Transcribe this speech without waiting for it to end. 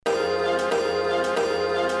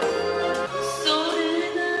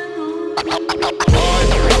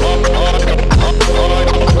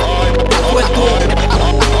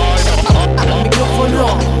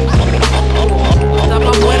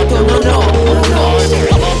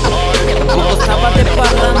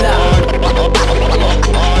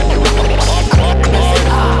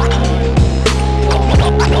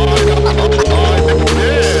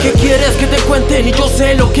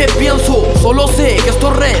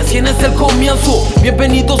tienes el comienzo.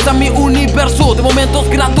 Bienvenidos a mi universo de momentos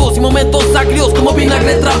gratos y momentos agrios como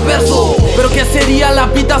vinagre transverso. Pero ¿qué sería la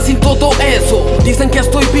vida sin todo eso? Dicen que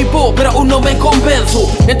estoy vivo, pero aún no me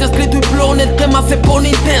convenzo. Entre escrito y plon el tema se pone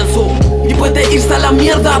intenso y puede irse a la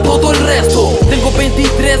mierda todo el resto. Tengo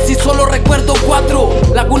 23 y solo recuerdo 4.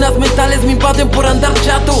 Lagunas mentales me invaden por andar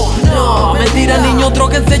chato. No, mentira niño,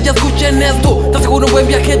 droguense y escuchen esto. Te aseguro un buen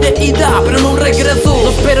viaje de ida, pero no un regreso. No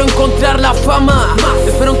espero encontrar la fama,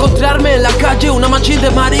 espero encontrarme en la calle una manchi de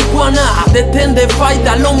marihuana. Detende,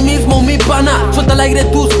 faida, lo mismo mi pana. Suelta al aire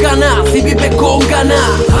tus ganas y vive con ganas.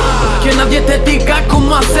 Que nadie te diga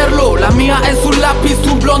cómo hacerlo. La mía es un lápiz,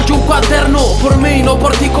 un blond y un cuaderno. Por mí, no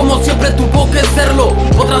por ti, como siempre tuvo que serlo.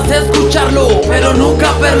 Podrás escucharlo, pero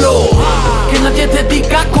nunca verlo. Que nadie te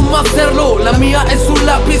diga cómo hacerlo. La mía es un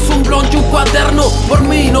lápiz, un blond y un cuaderno. Por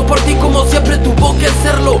mí, no por ti, como siempre tuvo que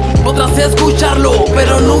serlo. Podrás escucharlo,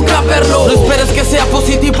 pero nunca verlo. No esperes que sea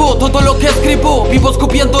positivo todo lo que escribo. Vivo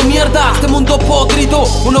escupiendo mierda, este mundo podrido.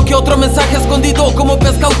 Uno que otro mensaje escondido como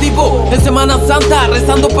pez cautivo. En Semana Santa,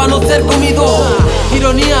 rezando para no ser comido.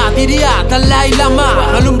 Ironía, diría Dalai Lama.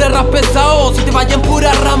 No alumbre rap pesado si te vaya en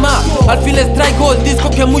pura rama. Al fin les traigo el disco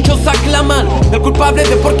que muchos aclaman. El culpable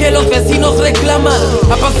de por qué los vecinos reclaman.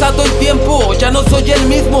 Ha pasado el tiempo, ya no soy el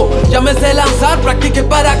mismo. Ya me sé lanzar, practiqué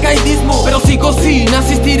paracaidismo. Pero sigo sin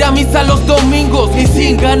asistir a misa los domingos y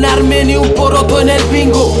sin ganarme ni un poroto en el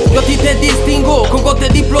bingo. Yo a ti te distingo, con te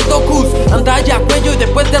diplodocus. Andalla, cuello y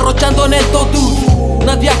después derrochando en el totus.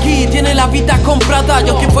 Nadie aquí tiene la vida comprada. Y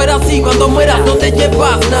aunque fuera así, cuando mueras no te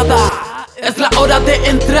llevas nada. Es la hora de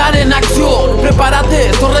entrar en acción. Prepárate,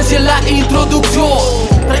 esto recién la introducción.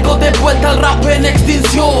 Traigo de vuelta el rap en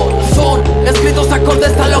extinción. Son escritos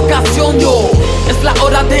acordes a la ocasión yo. Es la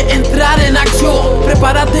hora de entrar en acción.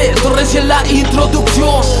 Prepárate, esto recién la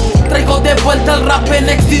introducción. Traigo de vuelta el rap en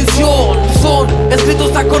extinción. Son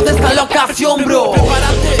escritos acordes a la ocasión, bro.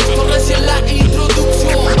 Prepárate.